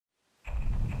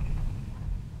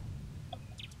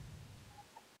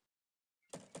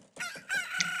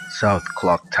South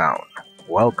Clock Town.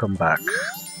 Welcome back.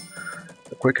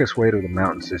 The quickest way to the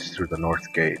mountains is through the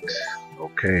North Gate.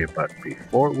 Okay, but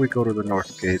before we go to the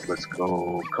North Gate, let's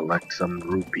go collect some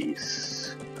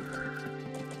rupees.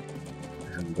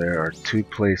 And there are two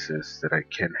places that I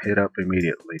can hit up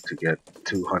immediately to get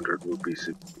 200 rupees.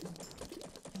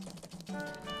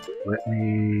 Let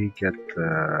me get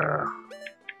the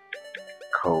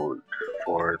code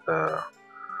for the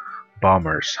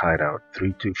Bomber's hideout,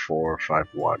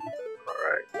 32451.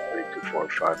 Alright,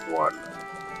 32451.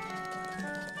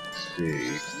 Let's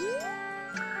see.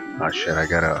 Oh shit, I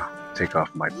gotta take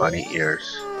off my bunny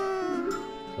ears.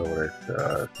 So with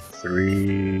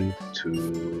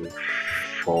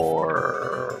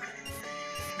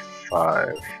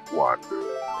 32451.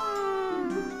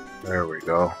 There we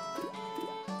go.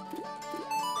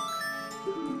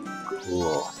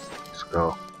 Cool. Let's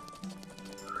go.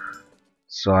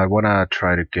 So I want to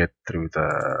try to get through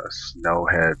the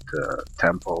Snowhead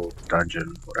temple,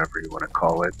 dungeon, whatever you want to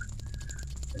call it,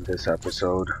 in this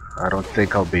episode. I don't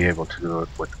think I'll be able to do it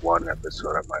with one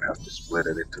episode. I might have to split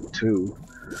it into two.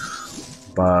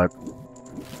 But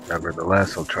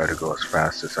nevertheless, I'll try to go as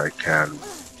fast as I can.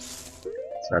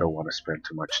 So I don't want to spend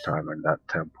too much time in that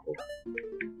temple.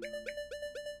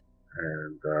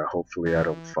 And hopefully I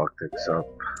don't fuck things up.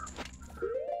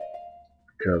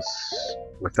 Because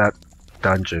with that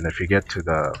dungeon, if you get to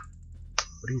the...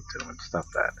 What are you doing? Stop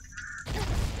that.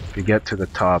 If you get to the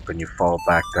top and you fall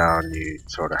back down, you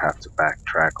sort of have to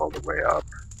backtrack all the way up.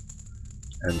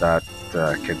 And that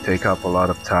can take up a lot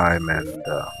of time and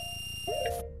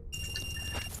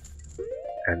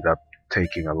end up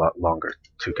taking a lot longer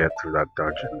to get through that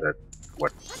dungeon than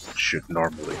what should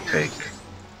normally take.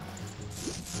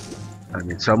 I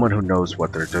mean, someone who knows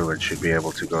what they're doing should be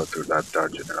able to go through that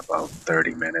dungeon in about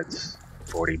 30 minutes,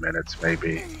 40 minutes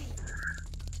maybe.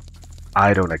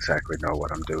 I don't exactly know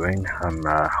what I'm doing. I'm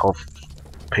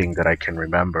hoping that I can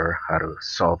remember how to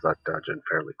solve that dungeon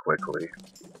fairly quickly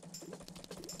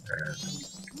and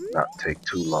not take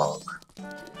too long.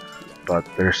 But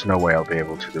there's no way I'll be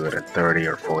able to do it in 30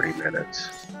 or 40 minutes.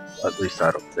 At least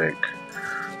I don't think.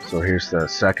 So here's the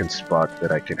second spot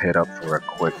that I can hit up for a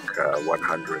quick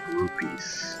 100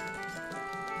 rupees.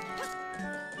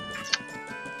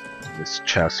 This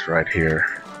chest right here.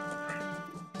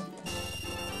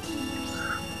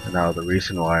 And now the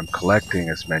reason why I'm collecting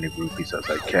as many rupees as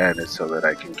I can is so that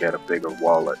I can get a bigger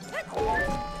wallet.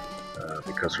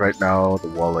 Because right now the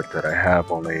wallet that I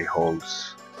have only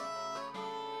holds,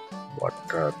 what,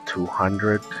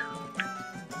 200?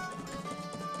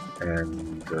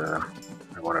 And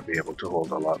I want to be able to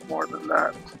hold a lot more than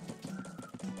that.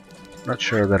 Not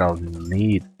sure that I'll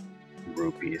need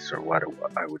rupees or what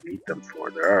I would need them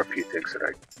for. There are a few things that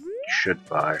I should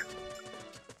buy,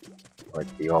 like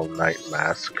the all-night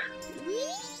mask,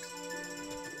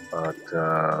 but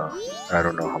I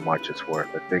don't know how much it's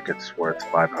worth. I think it's worth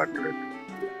 500.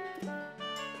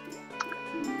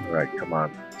 Alright, come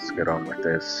on, let's get on with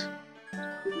this.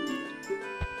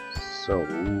 So,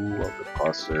 I'll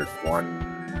deposit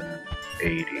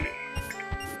 180.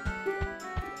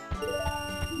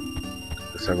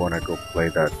 Because I want to go play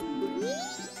that.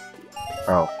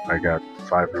 Oh, I got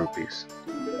 5 rupees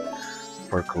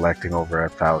for collecting over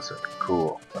 1,000.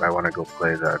 Cool. But I want to go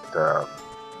play that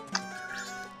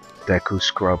Deku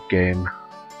Scrub game.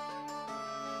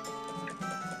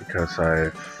 Because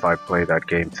if I play that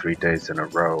game 3 days in a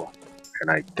row, and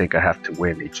I think I have to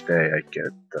win each day, I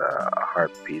get a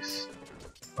heart piece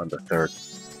on the 3rd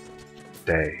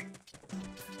day.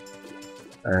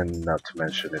 And not to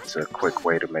mention, it's a quick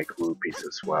way to make rupees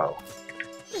as well.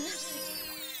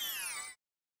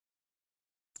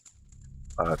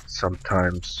 But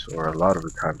sometimes, or a lot of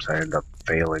the times, I end up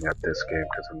failing at this game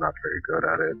because I'm not very good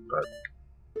at it, but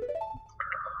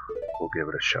we'll give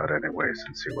it a shot anyways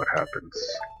and see what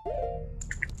happens.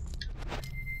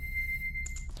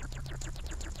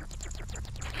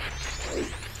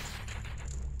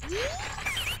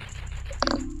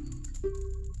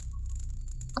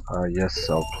 Yes,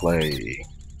 I'll play.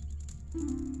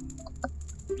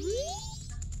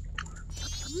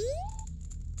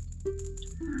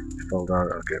 Fell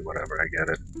down. Okay, whatever, I get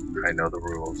it. I know the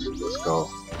rules. Let's go.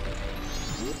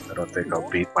 I don't think I'll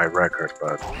beat my record,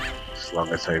 but as long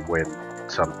as I win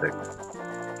something,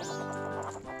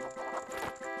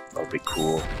 that'll be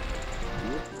cool.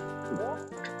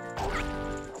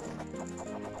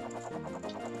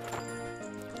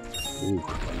 Ooh,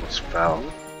 almost fell.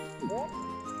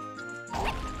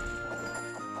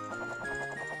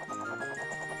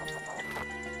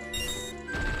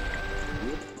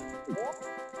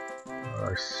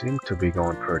 I see seem to be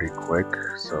going pretty quick,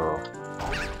 so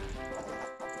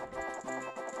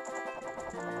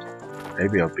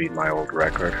Maybe I'll beat my old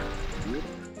record.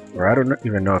 Or I don't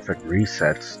even know if it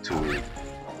resets to,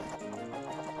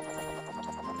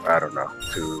 I don't know,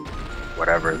 to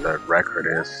whatever the record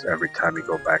is every time you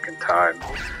go back in time.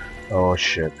 Oh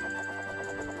shit.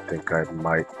 I think I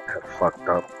might have fucked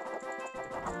up.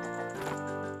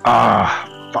 Ah,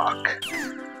 fuck.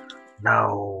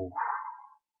 No.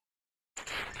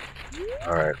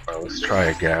 Alright, well, let's try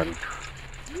again.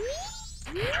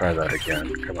 Try that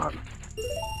again, come on.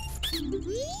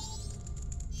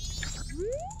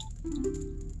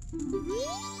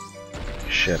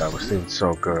 Shit, I was doing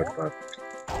so good, but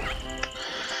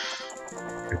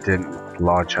it didn't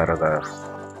launch out of the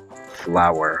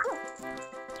flower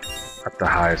at the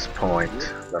highest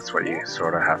point. That's what you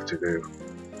sort of have to do,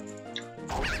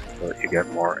 so that you get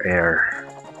more air.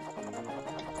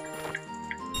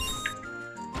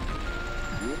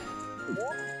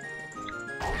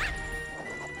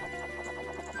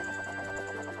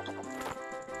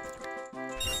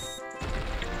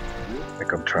 I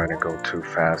think I'm trying to go too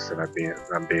fast and I'm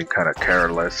being kind of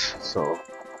careless, so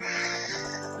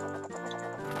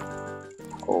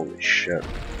holy shit,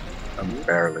 I'm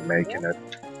barely making it.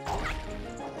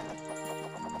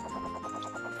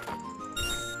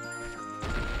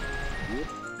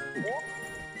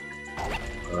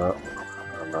 I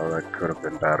don't know, that could have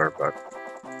been better, but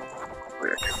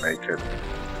hopefully I can make it.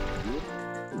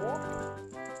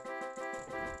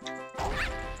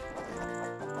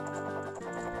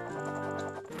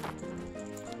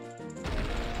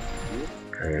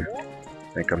 Okay, I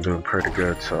think I'm doing pretty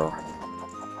good, so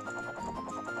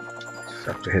just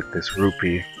have to hit this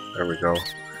rupee. There we go.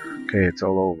 Okay, it's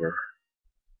all over.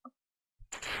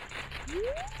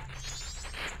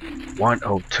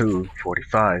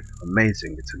 102.45.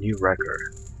 Amazing, it's a new record.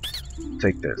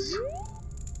 Take this.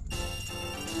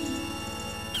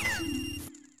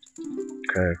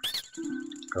 Okay,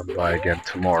 come by again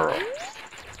tomorrow.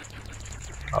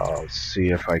 I'll see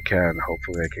if I can.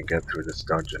 Hopefully I can get through this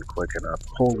dungeon quick enough.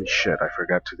 Holy shit, I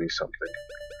forgot to do something.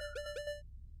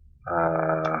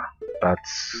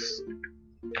 That's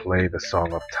play the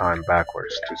Song of Time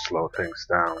backwards to slow things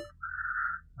down.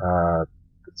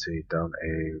 Let's see, down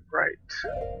A, right.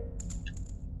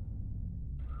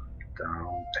 Down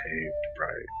A,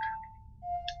 right.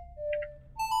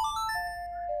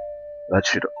 That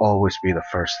should always be the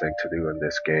first thing to do in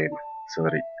this game, so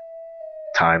that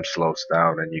time slows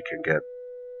down and you can get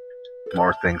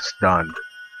more things done.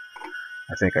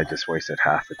 I think I just wasted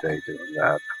half a day doing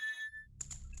that.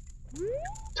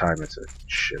 Time is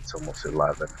it's almost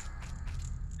 11.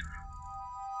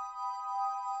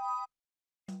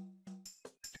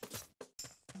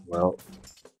 Well,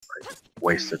 I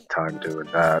wasted time doing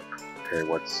that. Okay,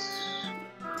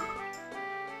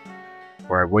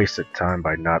 where I wasted time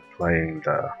by not playing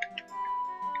the...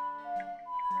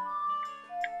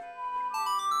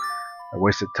 I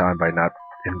wasted time by not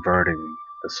inverting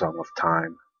the Song of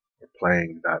Time, or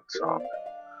playing that song.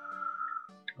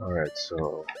 Alright,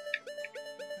 so...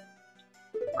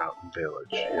 Mountain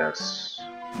Village, yes.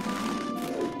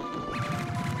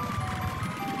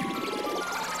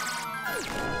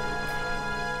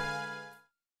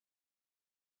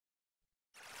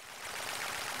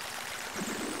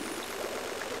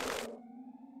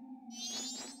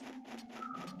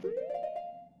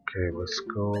 Okay, let's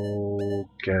go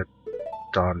get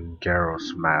Don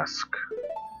Gero's mask.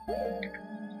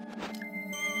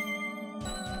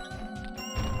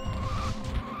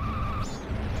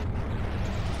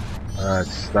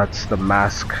 That's the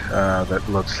mask that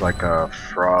looks like a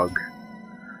frog.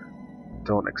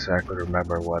 Don't exactly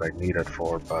remember what I need it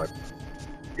for, but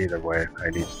either way, I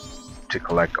need to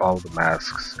collect all the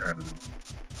masks, and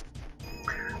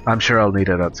I'm sure I'll need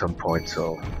it at some point,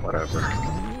 so whatever.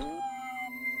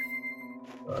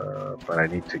 But I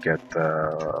need to get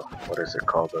the, what is it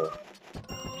called, the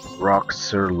rock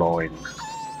sirloin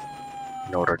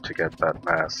in order to get that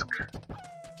mask.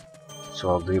 So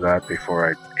I'll do that before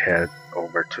I head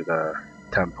over to the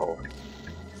temple.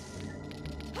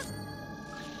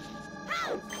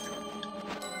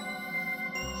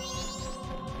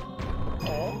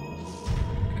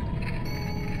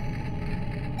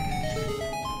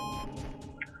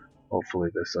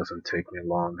 Hopefully this doesn't take me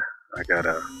long. I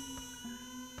gotta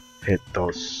hit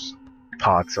those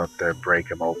pots up there, break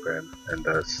them open, and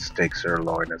the steak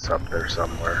sirloin is up there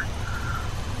somewhere.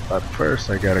 But first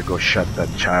I gotta go shut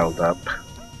that child up,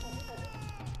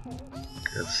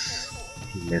 because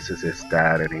he misses his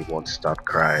dad and he won't stop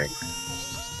crying.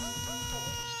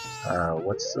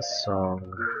 What's the song?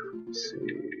 Let's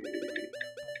see.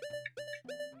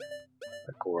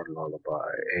 The Goron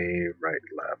Lullaby. A, right,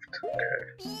 left. Okay.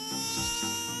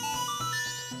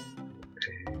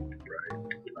 A, right.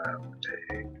 left,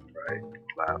 A, right,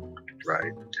 left,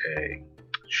 right, A.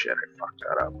 Shit, I fucked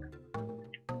that up.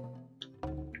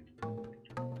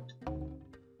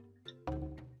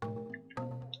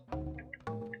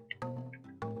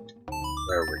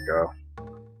 There we go.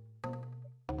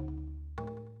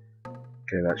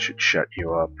 Okay, that should shut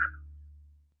you up.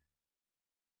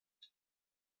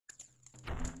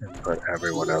 And put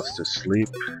everyone else to sleep.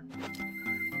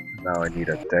 Now I need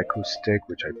a Deku stick,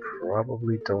 which I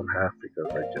probably don't have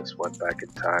because I just went back in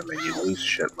time, and you lose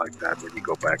shit like that when you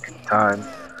go back in time.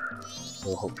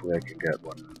 So hopefully I can get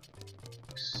one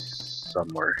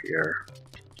somewhere here.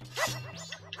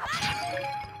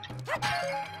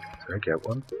 Did I get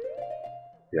one?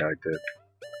 Yeah, I did.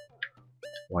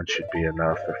 One should be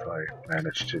enough if I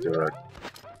manage to do it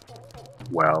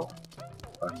well.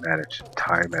 I managed to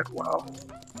time it well.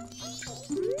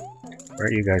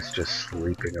 Weren't you guys just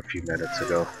sleeping a few minutes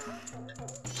ago?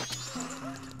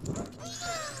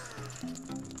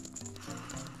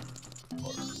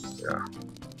 Yeah.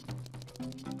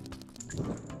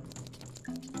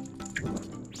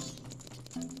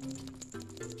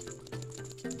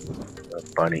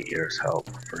 The bunny ears help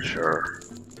for sure.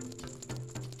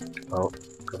 Oh,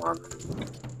 come on.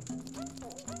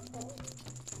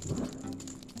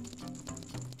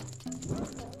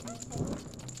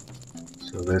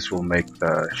 So this will make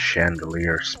the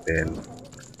chandelier spin.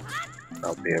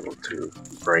 I'll be able to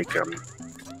break them.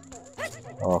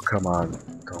 Oh, come on.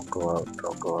 Don't go out,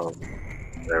 don't go out.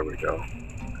 There we go.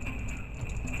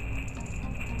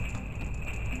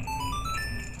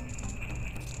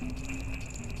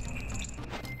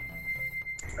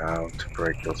 Now to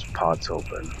break those pots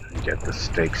open and get the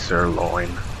steak sirloin.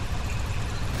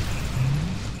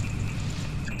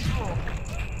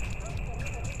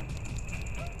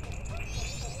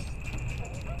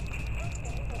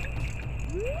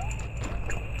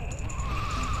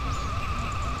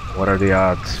 What are the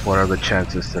odds? What are the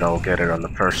chances that I'll get it on the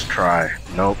first try?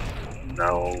 Nope.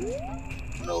 No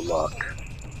luck.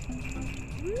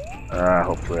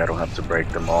 Hopefully I don't have to break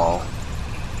them all.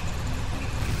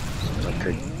 So I'll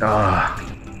take,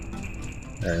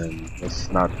 and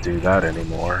let's not do that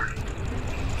anymore.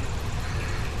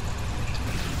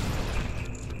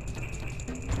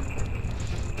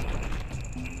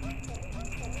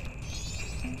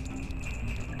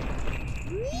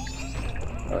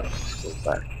 Let's go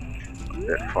back a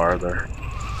bit farther.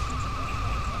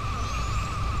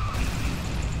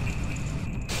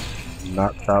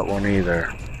 Not that one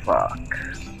either. Fuck.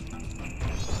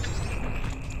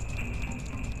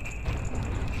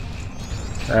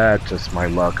 That's just my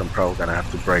luck. I'm probably gonna have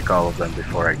to break all of them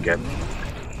before I get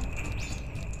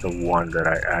the one that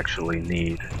I actually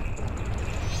need.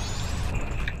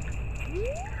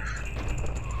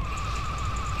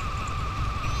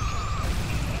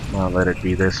 Come on, let it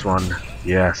be this one.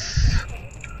 Yes.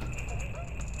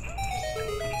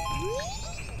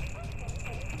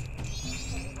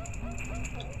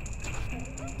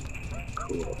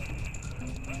 Cool.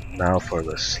 Now for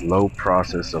the slow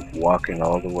process of walking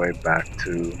all the way back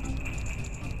to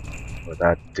where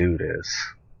that dude is,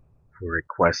 who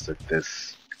requested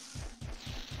this.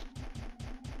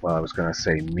 Well, I was gonna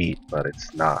say meat, but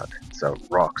it's not. It's a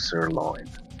rock sirloin.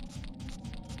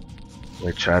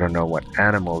 Which I don't know what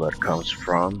animal that comes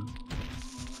from.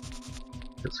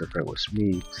 Because if it was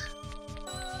meat,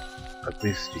 at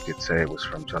least you could say it was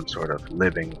from some sort of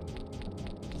living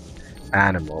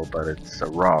animal, but it's a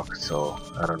rock, so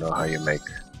I don't know how you make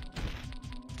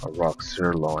a rock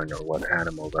sirloin or what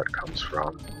animal that comes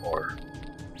from, or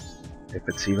if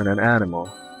it's even an animal,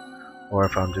 or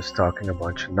if I'm just talking a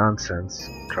bunch of nonsense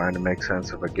trying to make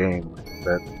sense of a game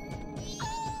that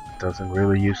doesn't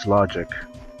really use logic.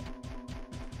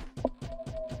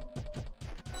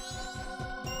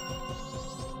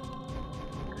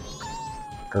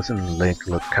 Doesn't Link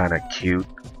look kinda cute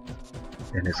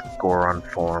in his Goron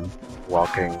form,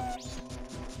 walking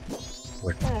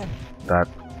with that,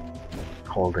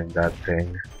 holding that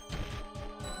thing?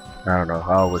 I don't know,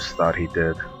 I always thought he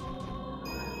did.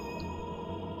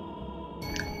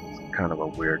 It's kind of a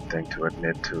weird thing to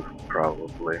admit to,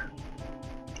 probably.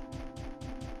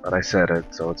 But I said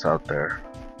it, so it's out there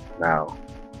now.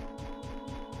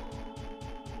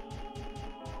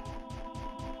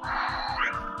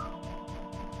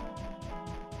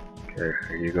 Okay,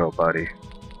 here you go, buddy.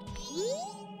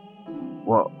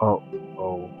 Whoa,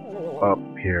 up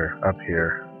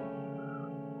here.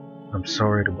 I'm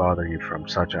sorry to bother you from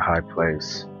such a high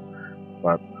place,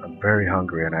 but I'm very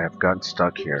hungry and I have gotten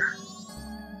stuck here.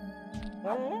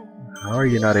 How are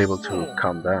you not able to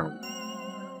calm down?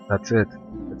 That's it.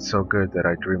 It's so good that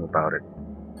I dream about it.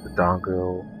 The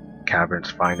Dongo Cavern's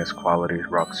finest quality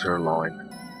rock sirloin.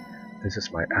 This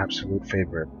is my absolute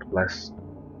favorite. Blessed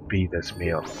be this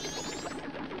meal.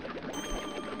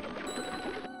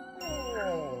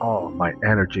 Oh, my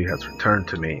energy has returned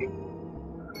to me.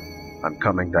 I'm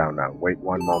coming down now. Wait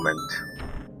one moment.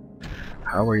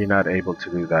 How were you not able to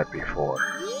do that before?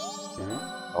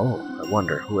 Oh, I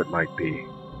wonder who it might be.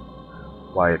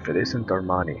 Why, if it isn't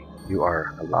Armani, you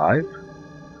are alive?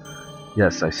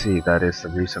 Yes, I see. That is the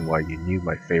reason why you knew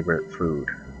my favorite food.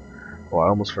 Oh, I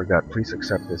almost forgot. Please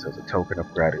accept this as a token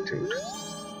of gratitude.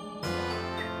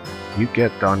 You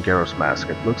get Don Gero's mask.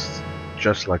 It looks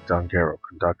just like Don Gero,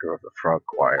 conductor of the Frog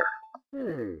Choir.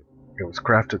 It was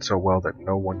crafted so well that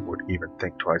no one would even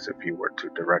think twice if you were to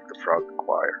direct the Frog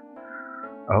Choir.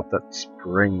 I hope that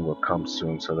spring will come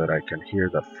soon so that I can hear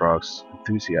the frog's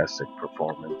enthusiastic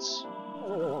performance.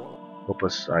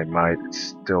 Hopeless I might,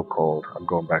 it's still cold. I'm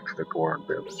going back to the Goron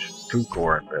village. To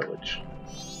Goron village.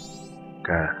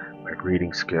 God, my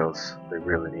reading skills, they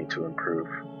really need to improve.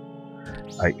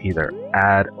 I either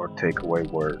add or take away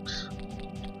words.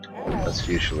 That's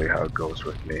usually how it goes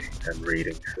with me and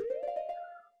reading.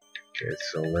 Okay,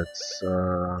 so let's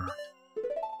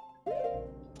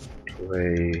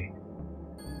play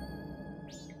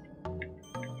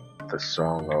the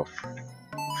song of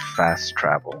fast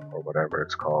travel, or whatever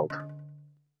it's called.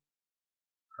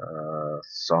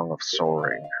 Song of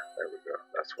Soaring. There we go,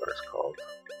 that's what it's called.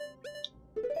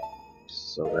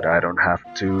 So that I don't have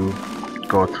to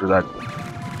go through that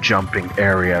jumping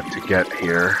area to get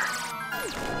here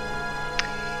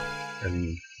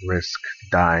and risk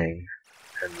dying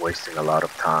and wasting a lot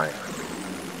of time.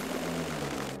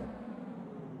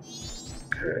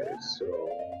 Okay, so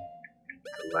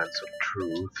the lens of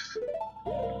truth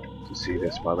to see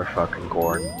this motherfucking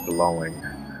Goron glowing.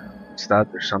 What's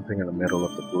that? There's something in the middle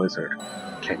of the blizzard.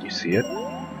 Can't you see it?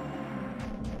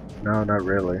 No, not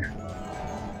really.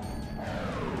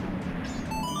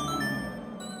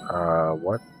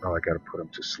 What? Oh, I gotta put him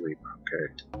to sleep. Okay.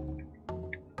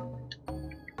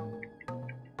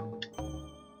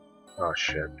 Oh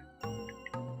shit.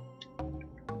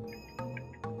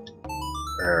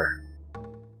 There.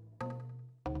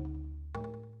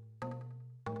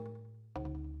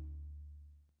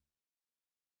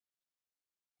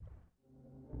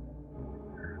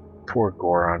 Poor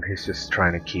Goron, he's just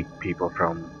trying to keep people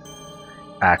from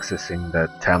accessing the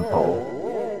temple.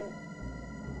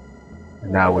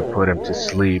 And now we put him to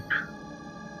sleep.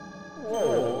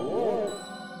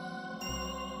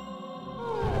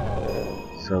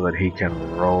 So that he can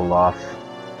roll off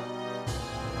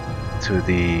to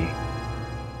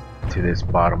this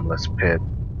bottomless pit.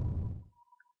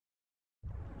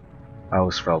 I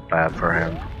always felt bad for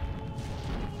him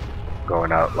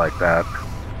going out like that.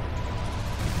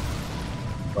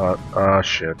 But oh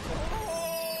shit.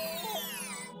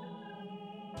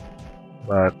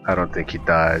 But I don't think he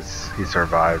dies. He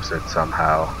survives it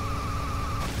somehow.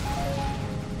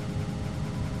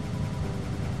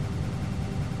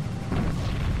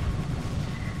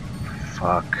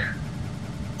 Fuck.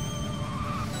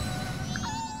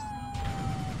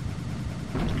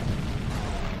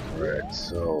 Alright,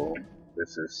 so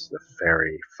this is the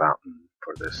fairy fountain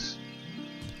for this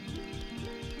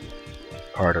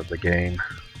part of the game.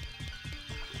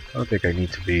 I don't think I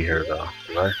need to be here though,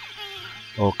 do I?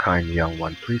 Oh, kind young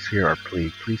one, please hear our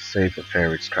plea. Please save the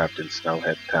fairies trapped in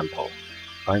Snowhead Temple.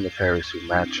 Find the fairies who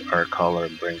match our color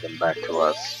and bring them back to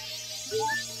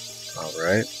us.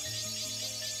 Alright.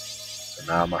 So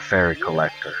now I'm a fairy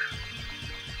collector.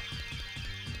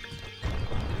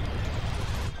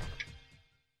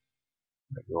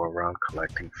 I go around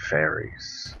collecting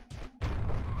fairies.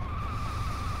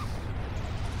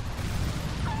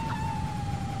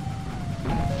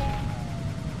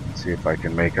 See if I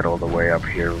can make it all the way up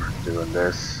here doing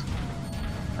this.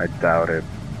 I doubt it.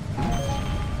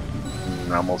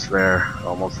 Almost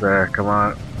there, come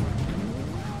on.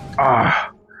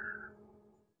 Ah!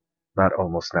 That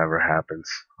almost never happens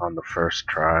on the first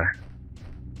try.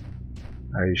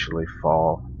 I usually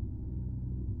fall.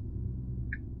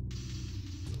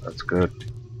 That's good.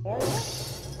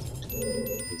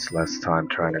 It's less time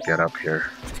trying to get up here.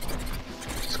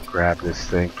 Just grab this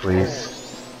thing, please.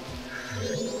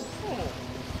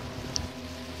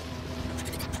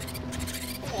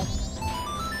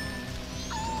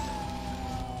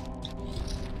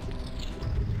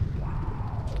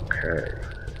 Okay.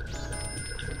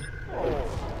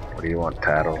 What do you want,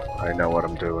 Tattle? I know what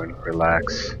I'm doing.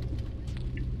 Relax.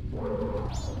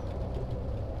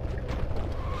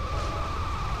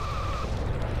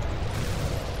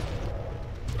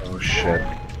 Oh shit.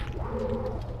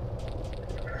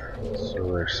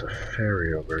 So there's a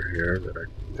fairy over here that I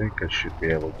think I should be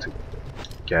able to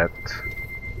get.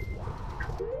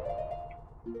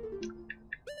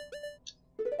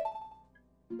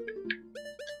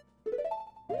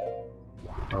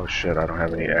 Oh shit, I don't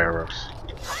have any arrows.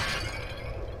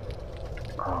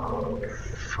 Oh,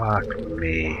 fuck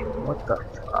me. What the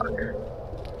fuck?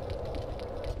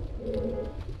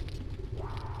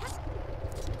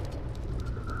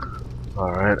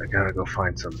 Alright, I gotta go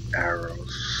find some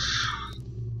arrows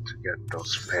to get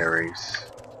those fairies.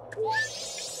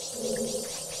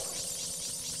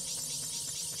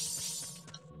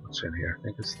 What's in here? I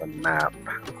think it's the map.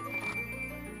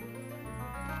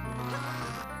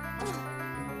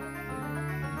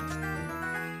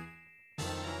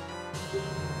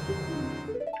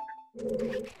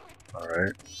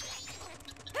 Alright.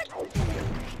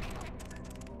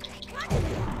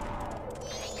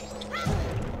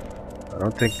 I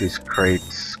don't think these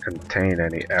crates contain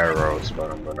any arrows,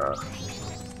 but I'm gonna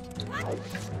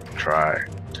try.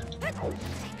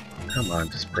 Come on,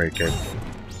 just break it.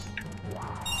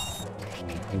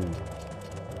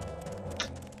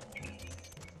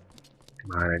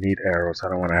 Come on, I need arrows. I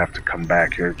don't want to have to come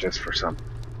back here just for some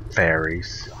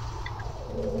fairies.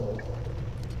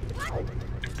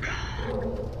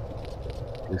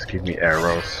 Please give me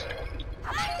arrows.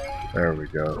 There we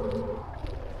go.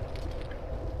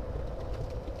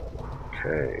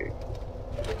 Okay.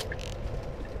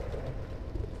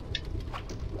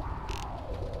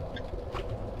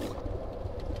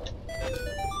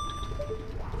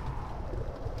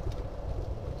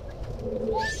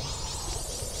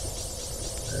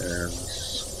 And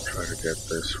let's try to get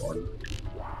this one.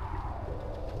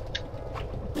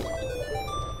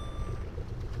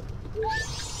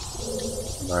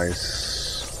 Nice.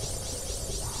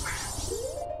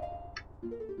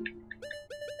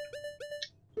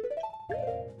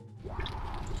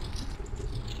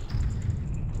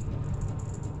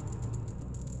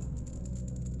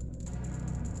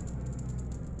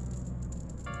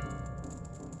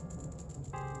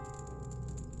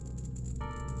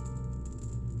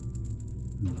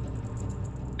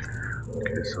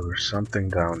 Okay, so there's something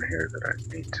down here that I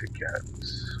need to get.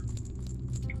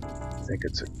 I think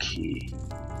it's a key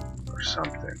or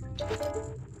something.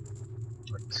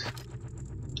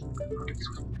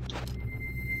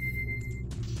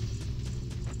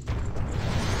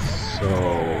 So,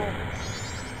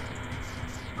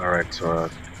 alright, so a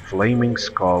flaming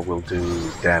skull will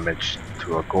do damage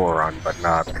to a Goron, but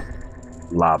not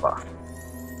lava.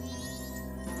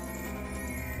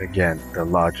 Again, the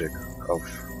logic of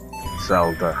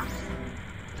Zelda.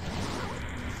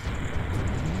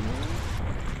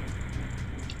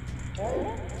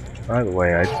 By the way,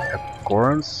 have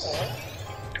Gorons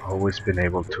always been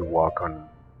able to walk on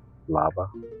lava?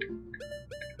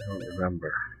 I don't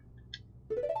remember.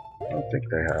 I don't think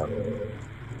they have.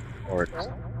 Or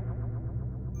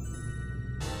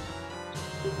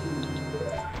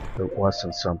it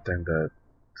wasn't something that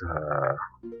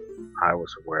I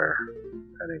was aware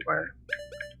anyway.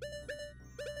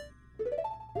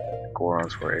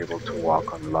 Gorons were able to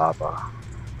walk on lava.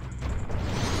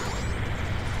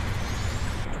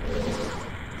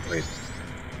 Wait.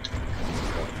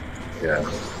 Yeah.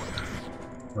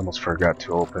 Almost forgot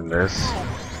to open this.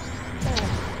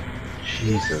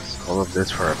 Jesus, all of this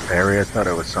for a fairy? I thought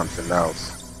it was something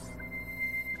else.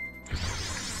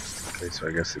 Okay, so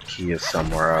I guess the key is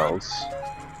somewhere else.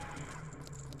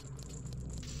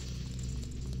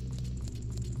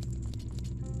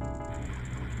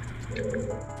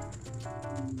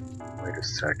 Wait a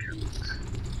second.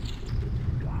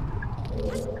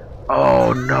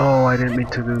 Oh no, I didn't mean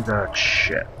to do that.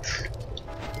 Shit.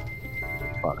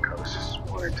 Fuck, I was just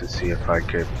wanting to see if I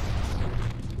could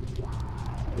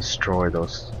destroy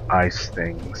those ice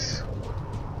things.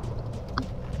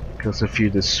 Because if you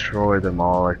destroy them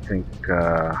all, I think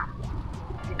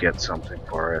you get something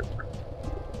for it.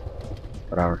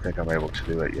 But I don't think I'm able to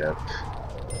do it yet.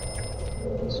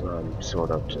 So I'm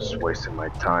sort of just wasting my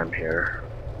time here.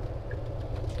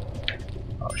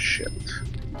 Oh shit.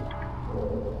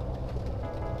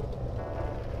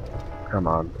 Come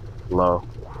on, low.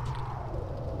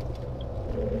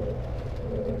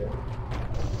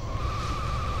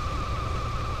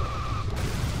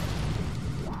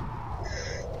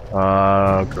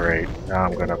 Great. Now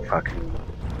I'm gonna fucking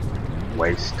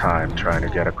waste time trying to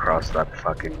get across that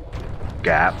fucking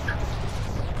gap.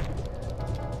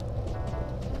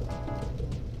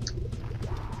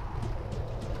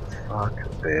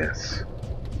 Fuck this.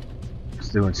 It's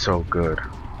doing so good.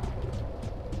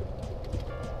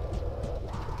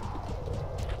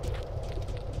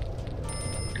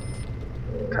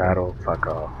 Tattle, fuck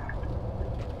off.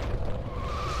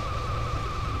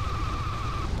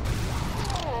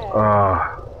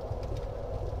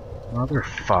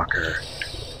 Motherfucker.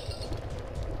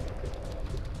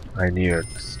 I knew it.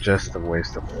 just a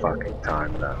waste of fucking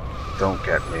time then. Don't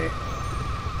get me.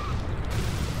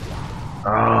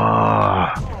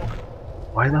 Ah,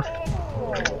 why the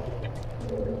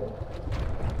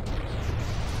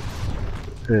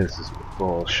This is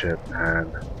bullshit,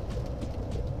 man.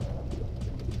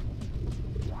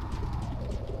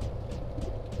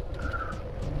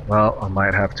 Well, I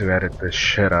might have to edit this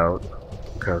shit out,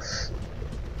 because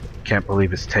can't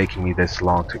believe it's taking me this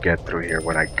long to get through here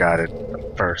when I got it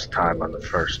the first time on the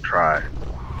first try.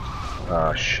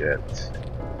 Oh shit.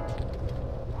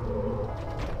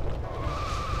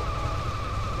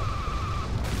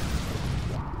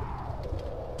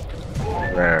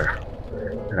 There.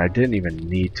 And I didn't even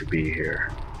need to be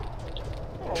here.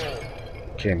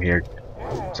 Came here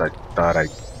because I thought I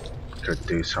could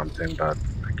do something, but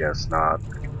I guess not.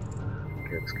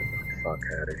 Okay, let's get the fuck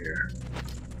out of here.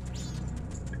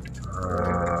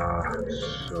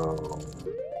 So...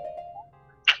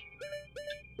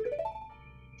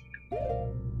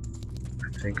 I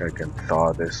think I can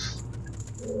thaw this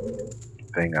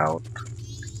thing out.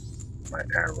 My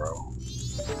arrow.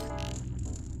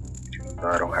 Even though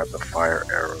I don't have the fire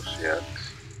arrows yet.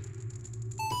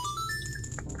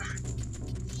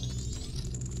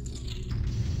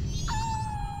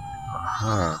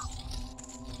 Huh.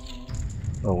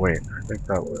 Oh wait, I think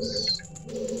that was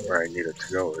where I needed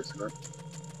to go, isn't it?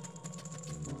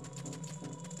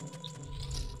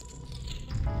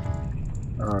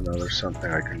 Oh no, there's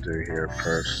something I can do here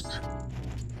first.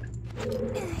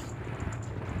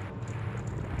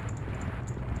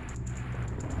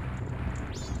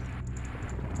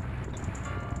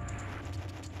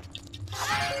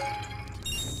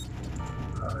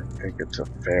 I think it's a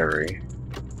fairy.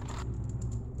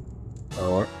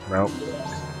 Oh, nope.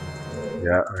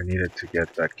 Yeah, I needed to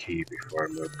get that key before I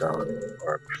moved on,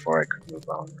 or before I could move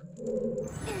on.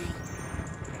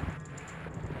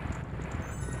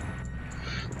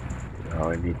 Now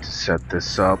I need to set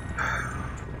this up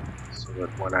so that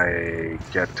when I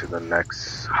get to the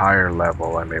next higher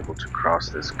level, I'm able to cross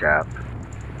this gap.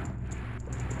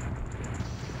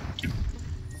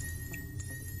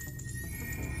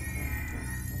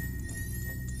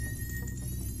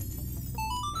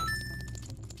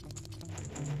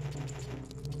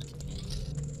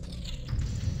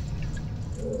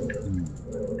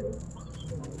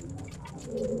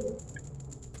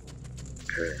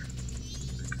 Okay,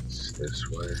 it's this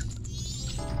way.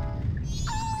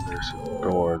 There's a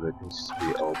door that needs to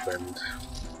be opened.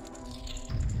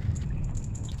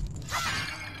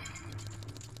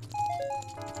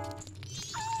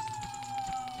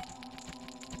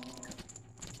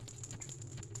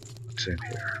 What's in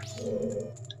here?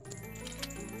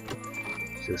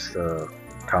 Is this the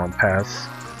town pass?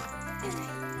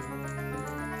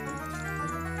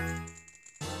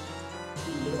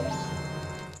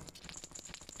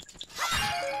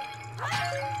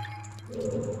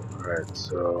 Alright,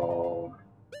 so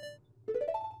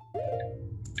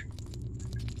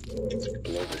let's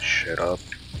blow this shit up.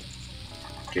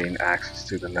 Gain access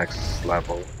to the next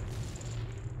level.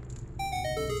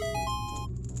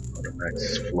 On the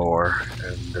next floor.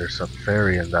 And there's a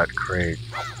fairy in that crate.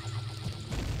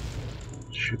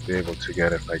 Should be able to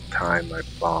get if I time my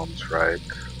bombs right.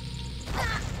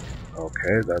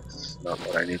 Okay, that's not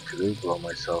what I need to do. Blow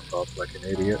myself up like an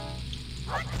idiot.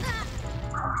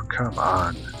 Oh, come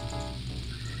on.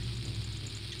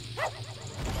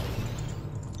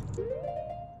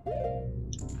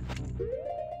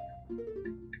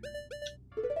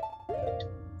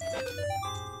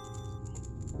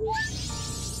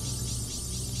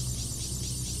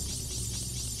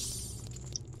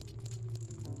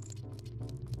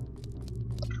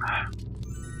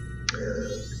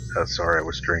 Sorry, I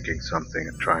was drinking something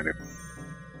and trying to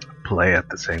play at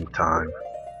the same time.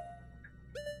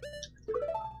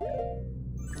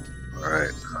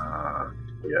 Alright,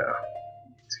 yeah.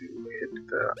 Need to hit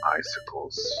the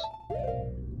icicles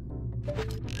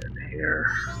in here.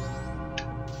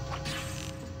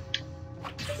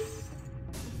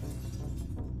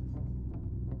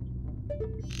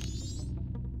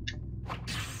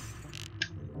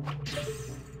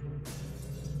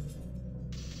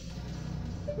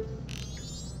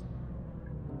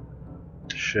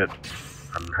 Shit,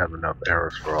 I don't have enough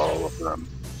arrows for all of them.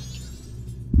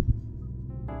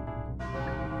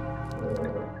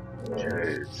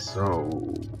 Okay, so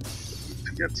need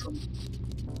to get some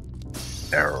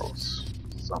arrows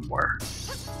somewhere.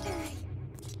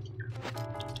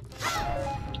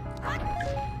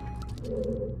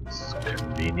 It's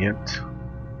convenient.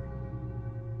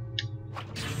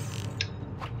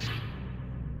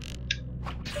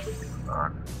 Come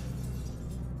on.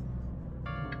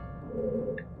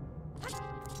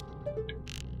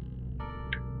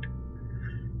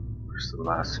 Where's the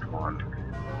last one?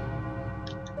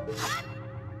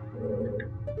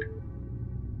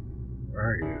 Where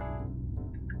are you?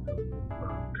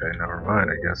 Okay, never mind,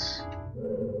 I guess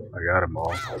I got them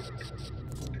all.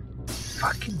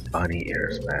 Fucking bunny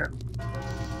ears, man.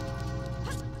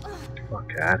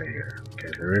 Fuck out of here.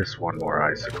 Okay, there is one more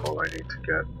icicle I need to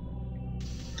get.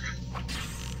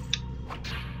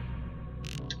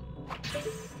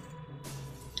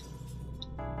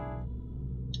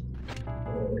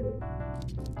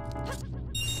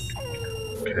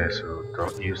 Okay, so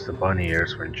don't use the bunny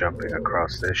ears when jumping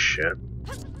across this shit.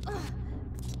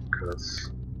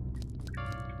 Because,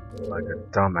 like a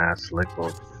dumbass, Lick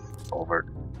will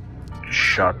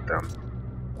overshot them.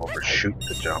 Overshoot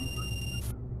the jump.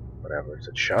 Whatever, is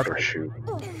it shot or shoot?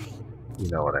 You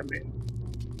know what I mean.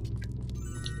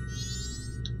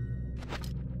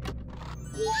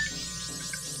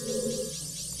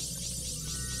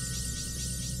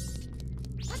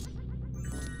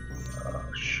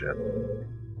 Oh shit.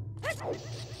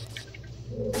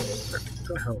 What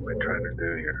the hell am I trying to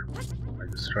do here?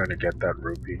 I'm just trying to get that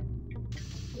rupee.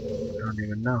 I don't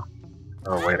even know.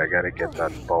 Oh wait, I gotta get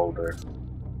that boulder.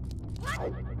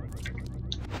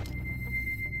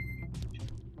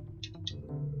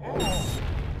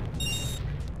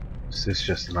 Is this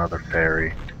just another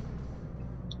fairy?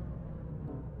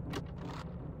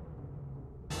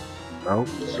 Nope,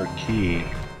 it's a key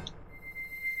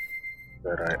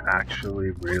that I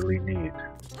actually really need.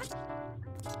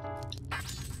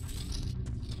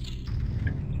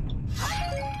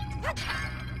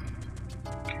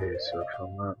 Okay, so if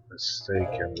I'm not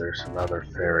mistaken, there's another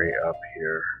fairy up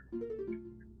here.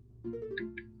 But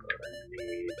I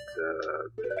need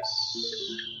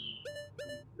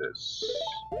this.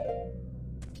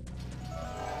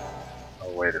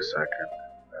 Oh, wait a second.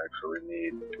 I actually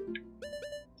need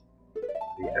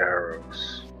the arrows.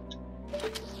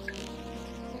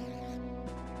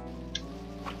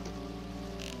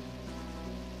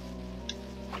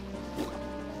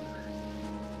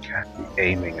 God, the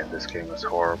aiming in this game is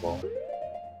horrible.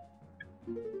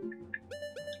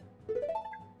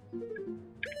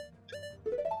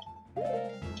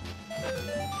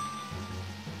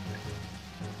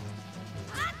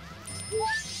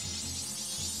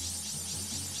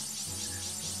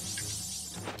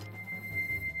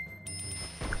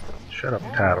 Shut up,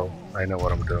 Tattle. I know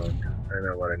what I'm doing. I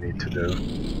know what I need to do.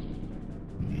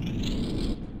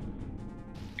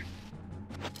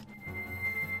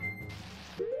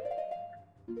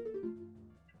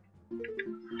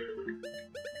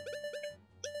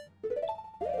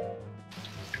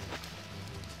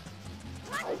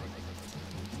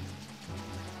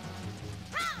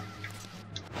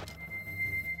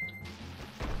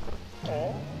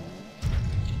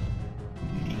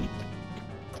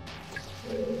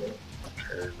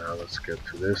 Now let's get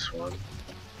to this one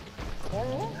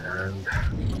and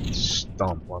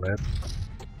stomp on it.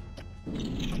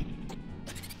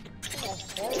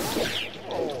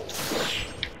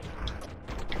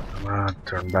 Come on,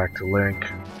 turn back to Link.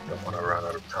 Don't want to run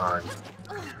out of time.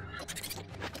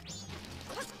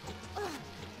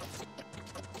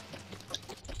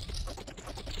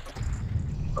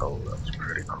 Oh, that's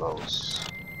pretty close.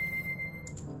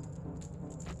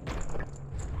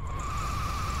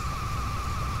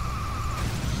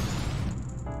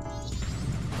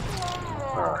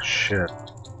 Oh shit.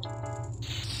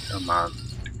 Come on,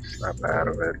 snap out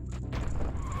of it.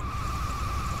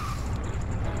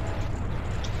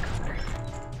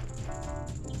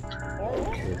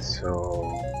 Okay,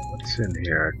 so what's in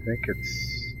here? I think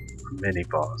it's a mini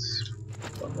boss,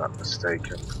 if I'm not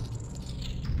mistaken.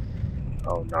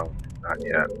 Oh no, not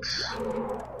yet.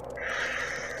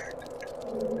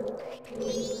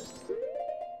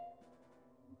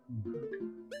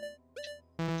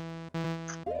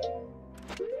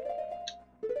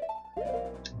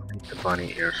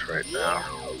 Bunny ears right now.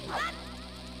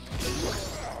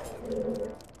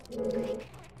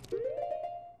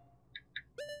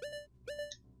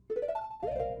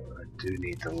 I do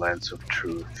need the lens of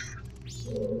truth.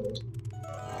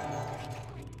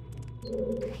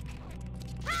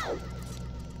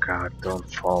 God, don't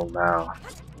fall now.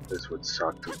 This would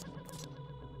suck to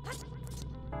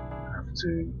have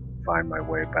to find my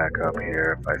way back up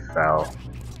here if I fell.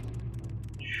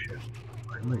 Shit.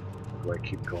 Why do I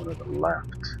keep going to the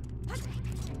left?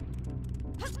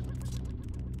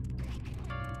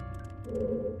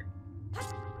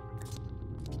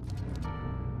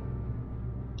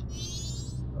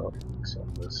 Oh, it's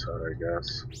on this side, I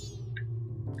guess.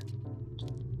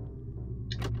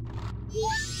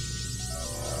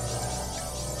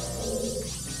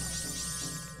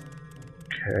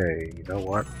 Okay, you know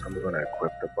what? I'm gonna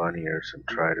equip the bunny ears and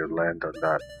try to land on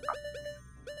that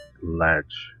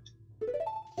ledge.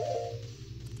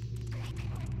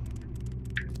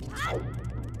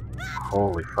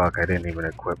 Holy fuck, I didn't even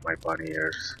equip my bunny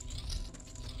ears.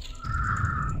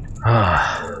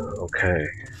 Ah, okay.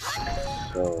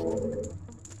 So...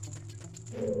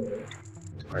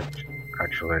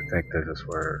 Actually, I think this is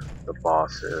where the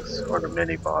boss is, or the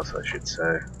mini boss, I should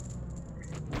say.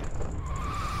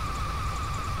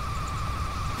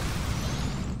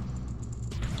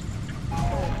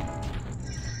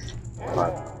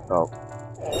 But, oh,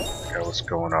 I was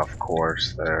going off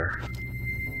course there.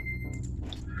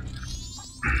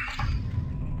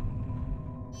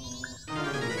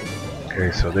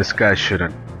 Okay, so this guy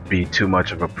shouldn't be too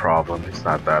much of a problem. He's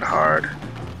not that hard.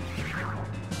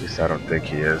 At least I don't think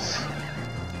he is.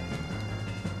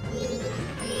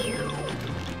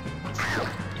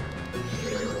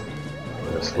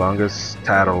 As long as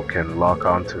Tattle can lock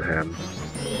onto him,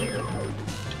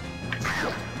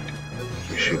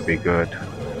 we should be good.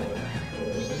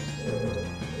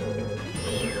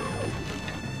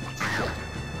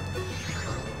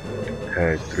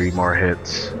 Okay, 3 more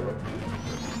hits.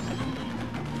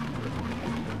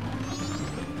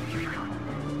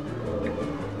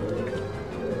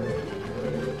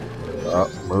 Oh,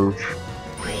 move.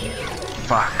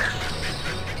 Fuck.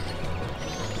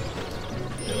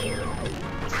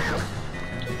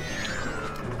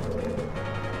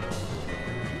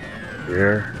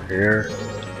 Here.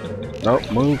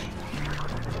 Nope, move.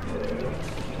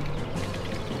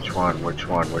 Which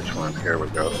one? Here we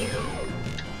go.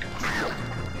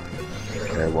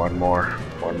 Okay, one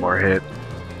more hit.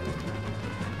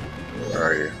 Where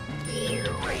are you?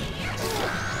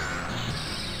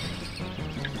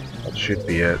 That should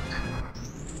be it.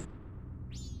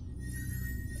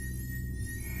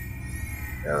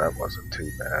 Yeah, that wasn't too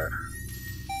bad.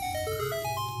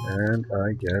 And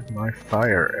I get my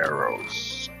fire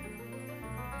arrows.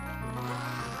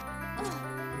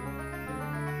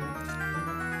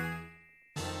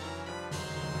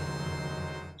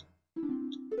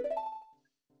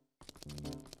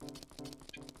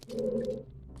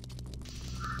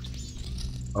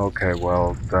 Okay,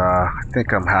 well, I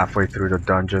think I'm halfway through the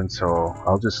dungeon, so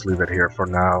I'll just leave it here for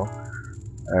now.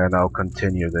 And I'll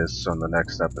continue this on the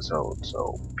next episode,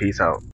 so peace out.